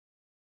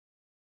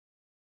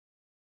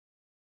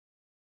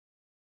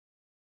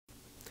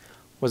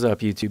What's up,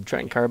 YouTube?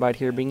 Triton Carbide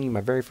here, bringing you my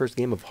very first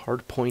game of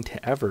Hardpoint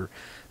ever.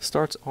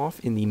 Starts off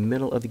in the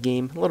middle of the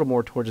game, a little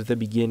more towards the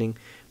beginning.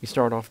 We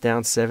start off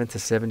down 7 to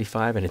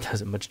 75, and it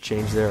doesn't much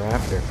change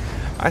thereafter.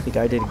 I think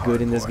I did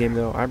good in this game,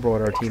 though. I brought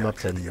our team up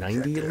to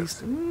 90 at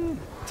least.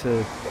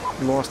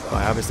 Lost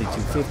by obviously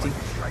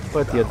 250,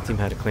 but the other team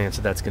had a clan,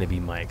 so that's going to be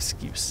my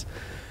excuse.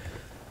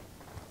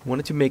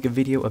 Wanted to make a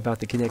video about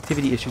the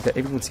connectivity issues that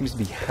everyone seems to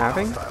be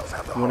having.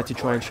 Wanted to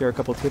try and share a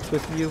couple tips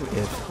with you.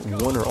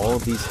 If one or all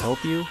of these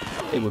help you,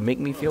 it would make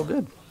me feel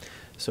good.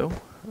 So,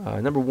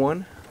 number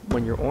one,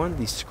 when you're on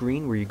the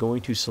screen where you're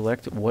going to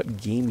select what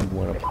game you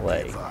want to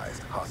play,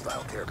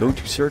 go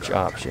to search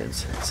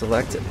options,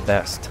 select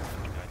best.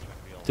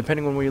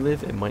 Depending on where you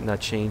live, it might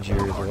not change the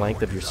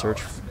length of your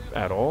search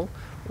at all,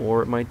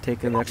 or it might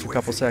take an extra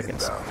couple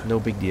seconds. No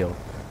big deal.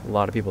 A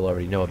lot of people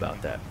already know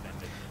about that.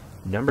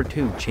 Number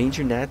two, change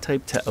your NAT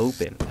type to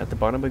open. At the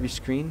bottom of your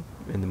screen,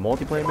 in the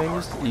multiplayer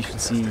menus, you should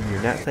see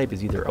your NAT type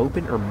is either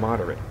open or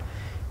moderate.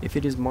 If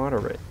it is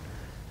moderate,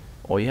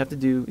 all you have to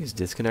do is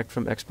disconnect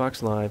from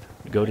Xbox Live,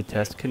 go to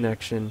test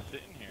connection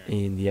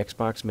in the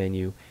Xbox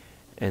menu,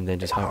 and then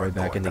just hop right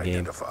back in the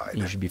game.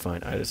 You should be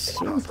fine. I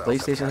assume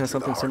PlayStation has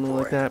something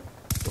similar like that.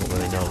 Don't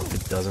really know. If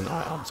it doesn't,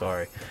 I'm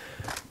sorry.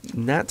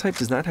 NAT type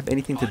does not have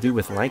anything to do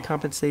with light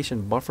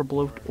compensation, buffer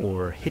bloat,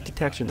 or hit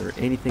detection, or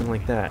anything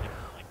like that.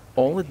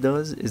 All it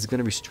does is going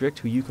to restrict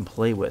who you can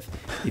play with.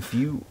 If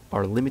you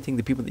are limiting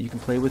the people that you can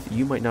play with,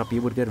 you might not be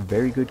able to get a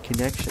very good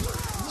connection.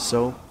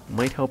 So,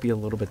 might help you a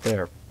little bit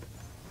there.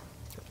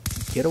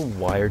 Get a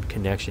wired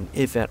connection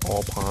if at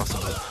all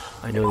possible.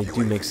 I know they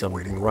do make some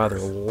rather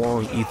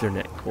long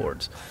Ethernet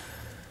cords.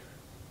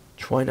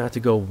 Try not to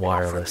go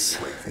wireless.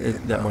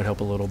 That might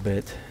help a little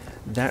bit.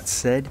 That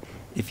said,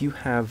 if you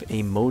have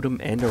a modem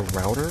and a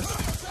router,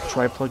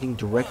 try plugging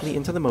directly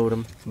into the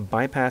modem,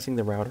 bypassing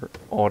the router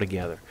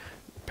altogether.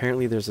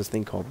 Apparently there's this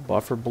thing called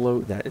buffer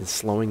bloat that is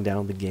slowing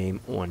down the game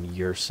on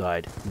your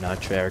side,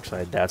 not Treyarch's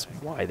side. That's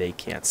why they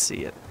can't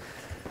see it.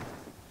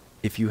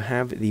 If you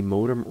have the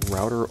modem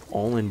router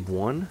all in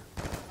one,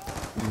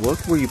 look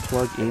where you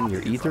plug in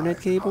your Ethernet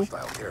cable,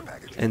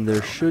 and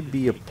there should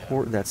be a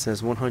port that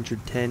says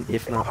 110,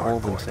 if not all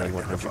of them saying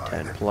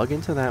 110. Plug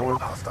into that one.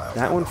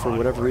 That one, for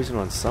whatever reason,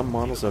 on some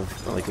models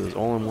of like those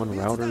all-in-one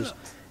routers,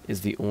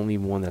 is the only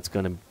one that's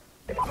going to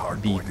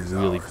be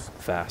really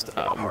fast.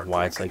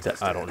 Why it's like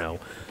that, I don't know.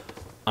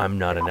 I'm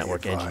not a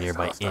network engineer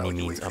by any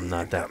means. I'm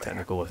not that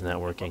technical with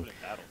networking,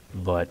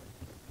 but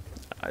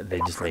they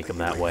just make them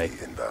that way.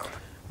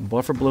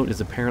 Buffer bloat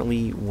is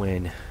apparently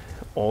when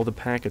all the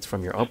packets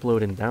from your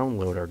upload and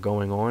download are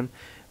going on.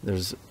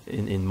 There's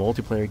in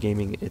multiplayer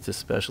gaming, it's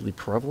especially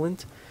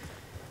prevalent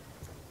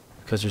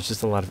because there's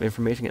just a lot of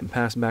information getting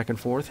passed back and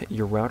forth.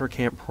 Your router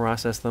can't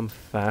process them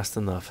fast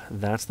enough.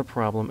 That's the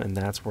problem, and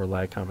that's where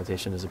lag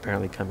competition is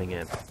apparently coming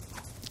in.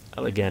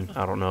 Again,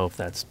 I don't know if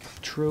that's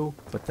true,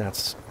 but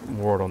that's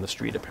word on the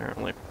street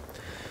apparently.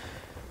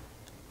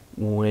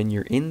 When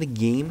you're in the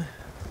game,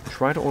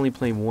 try to only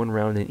play one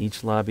round in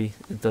each lobby.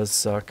 It does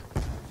suck.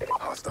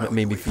 But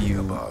maybe for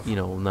you,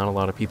 not a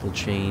lot of people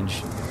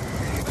change.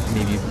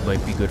 Maybe it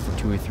might be good for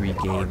 2 or 3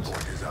 games.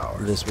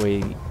 This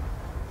way,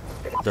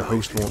 the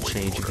host won't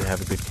change. You can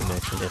have a good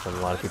connection. If a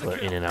lot of people are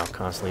in and out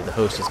constantly, the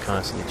host is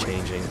constantly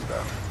changing.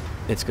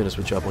 It's going to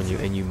switch up on you,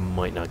 and you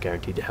might not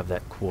guarantee to have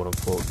that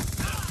quote-unquote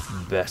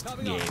best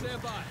game.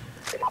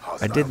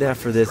 I did that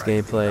for this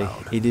gameplay.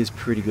 It is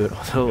pretty good,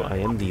 although I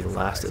am the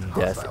last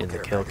death in the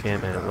kill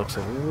cam, and it looks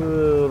a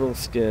little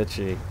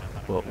sketchy.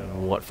 But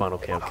what Final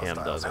Kill Cam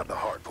doesn't.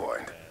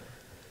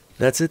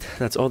 That's it.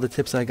 That's all the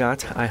tips I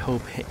got. I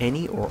hope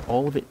any or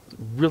all of it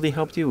really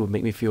helped you. It would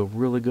make me feel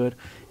really good.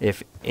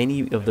 If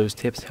any of those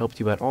tips helped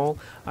you at all,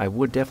 I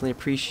would definitely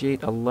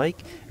appreciate a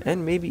like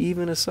and maybe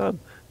even a sub.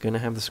 Gonna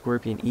have the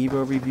Scorpion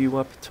Evo review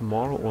up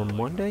tomorrow or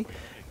Monday.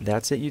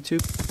 That's it,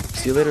 YouTube.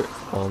 See you later.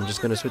 I'm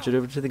just gonna switch it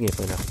over to the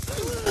gameplay now.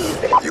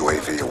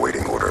 UAV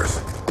awaiting orders.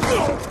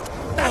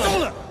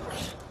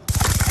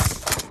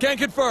 Can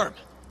confirm.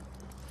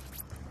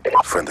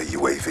 Friendly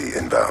UAV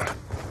inbound.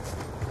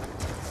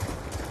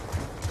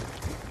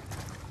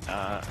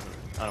 I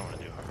don't want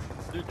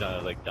to do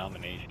like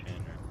domination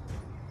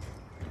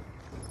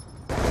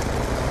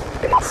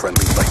or...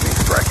 Friendly lightning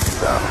strike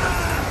inbound.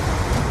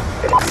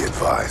 Be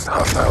advised,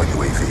 hostile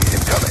UAV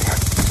incoming.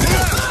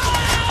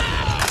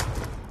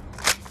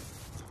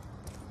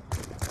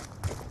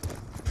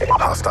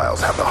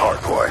 Hostiles have the hard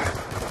point.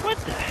 What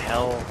the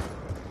hell?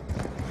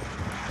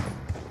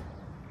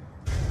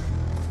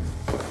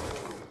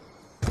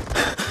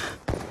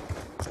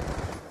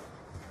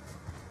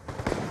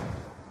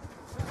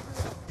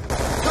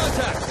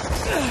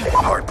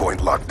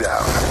 Hardpoint locked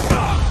down.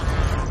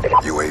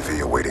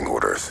 UAV awaiting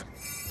orders.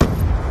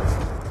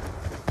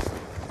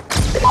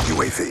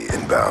 UAV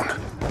inbound.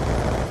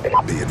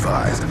 Be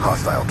advised,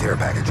 hostile care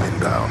package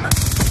inbound.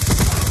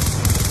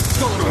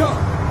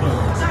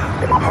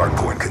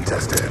 Hardpoint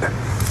contested.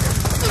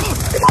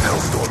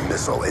 Hellstorm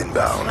missile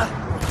inbound.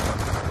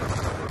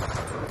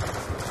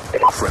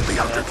 Friendly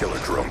hunter-killer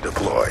drone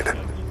deployed.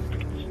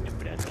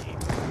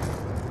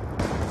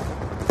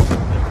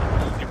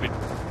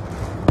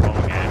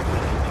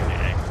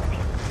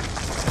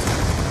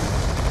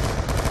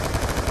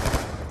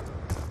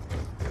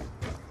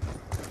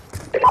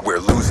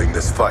 We're losing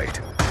this fight.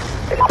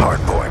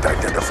 Hardpoint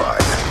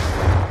identified.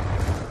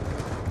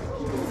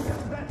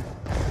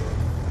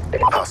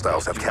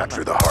 Hostiles have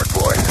captured the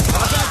hardpoint.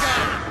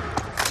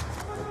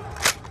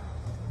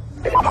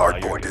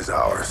 Hardpoint is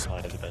ours.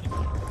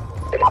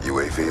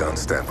 UAV on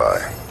standby.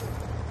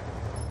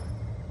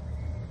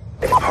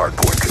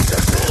 Hardpoint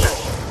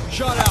contested.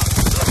 Shot out.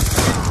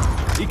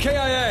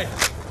 EKIA.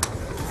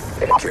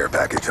 Care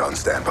package on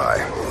standby.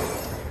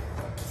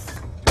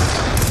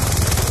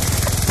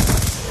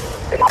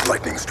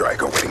 Lightning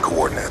strike awaiting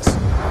coordinates.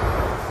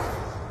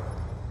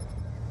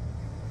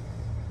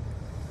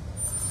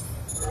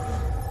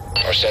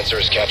 Our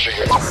sensors capture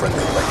your... Friendly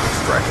lightning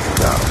strike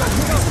inbound.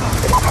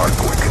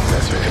 Hardpoint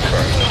contested.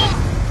 Confirmed.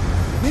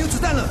 没有子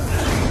弹了。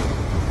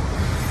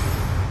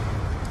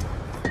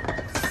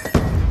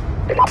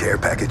 Care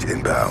package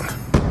inbound.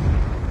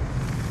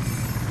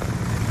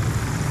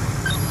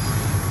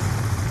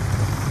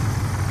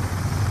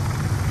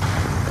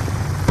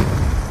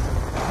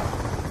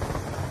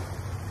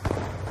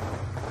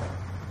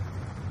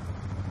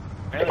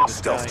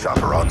 Stealth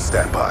chopper on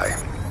standby.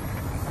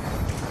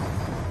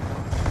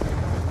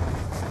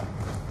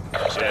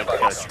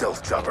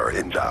 Stealth chopper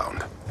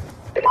inbound.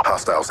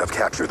 Hostiles have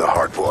captured the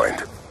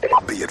hardpoint.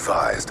 Be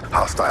advised,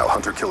 hostile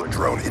hunter-killer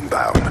drone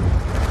inbound.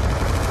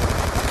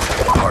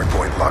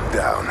 Hardpoint locked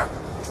down.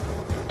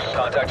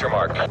 Contact your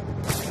mark.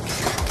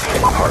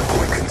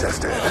 Hardpoint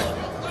contested.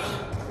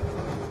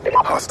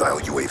 Hostile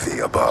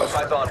UAV above.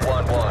 Python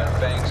 1-1.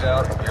 Fangs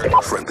out.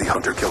 You're... Friendly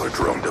hunter-killer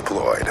drone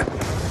deployed.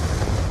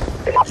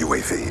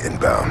 UAV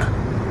inbound.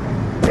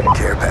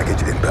 Care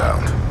package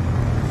inbound.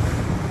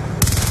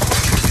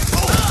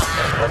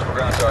 Multiple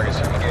ground targets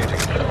engaging.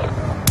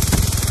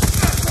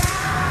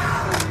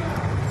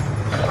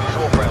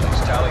 Visual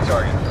friendlies. Tally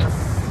target.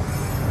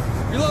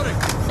 Reloading.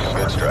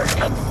 Good strike.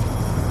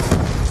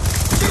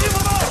 Good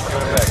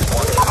effect.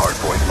 One.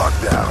 Hardpoint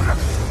locked down.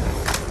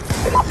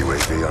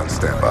 UAV on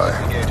standby.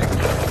 Engaging.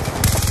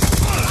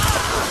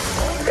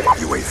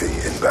 UAV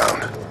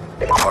inbound.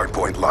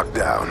 Hardpoint locked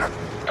down.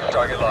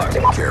 Target locked.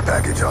 Care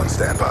package on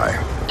standby.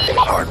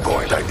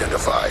 Hardpoint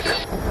identified.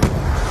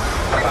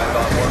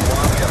 Python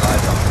 1-1. We have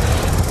eyes on.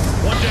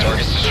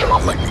 Target's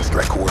destroyed. Lightning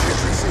strike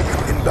coordinates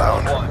received.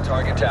 Inbound. 1.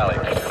 Target tally.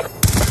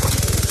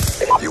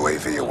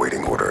 UAV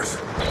awaiting orders.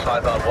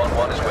 Python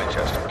 1-1 is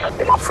Winchester.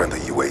 Friendly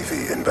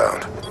UAV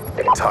inbound.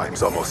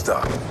 Time's almost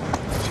up.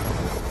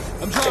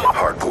 I'm trying.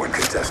 Hardpoint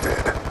contested.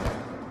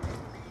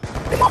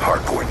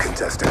 Hardpoint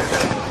contested.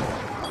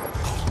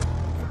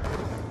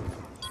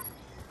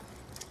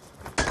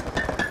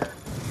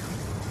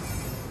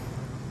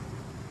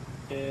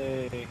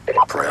 Yay.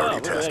 Priority Look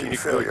at that, tasking you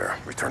failure.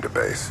 Return to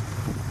base.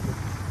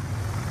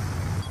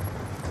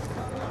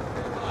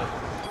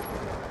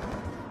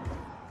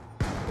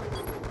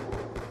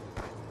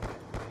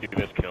 Do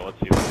this kill. Let's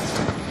see.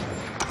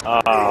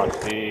 Ah,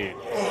 Steve.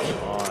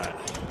 Come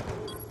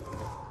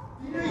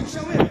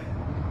on.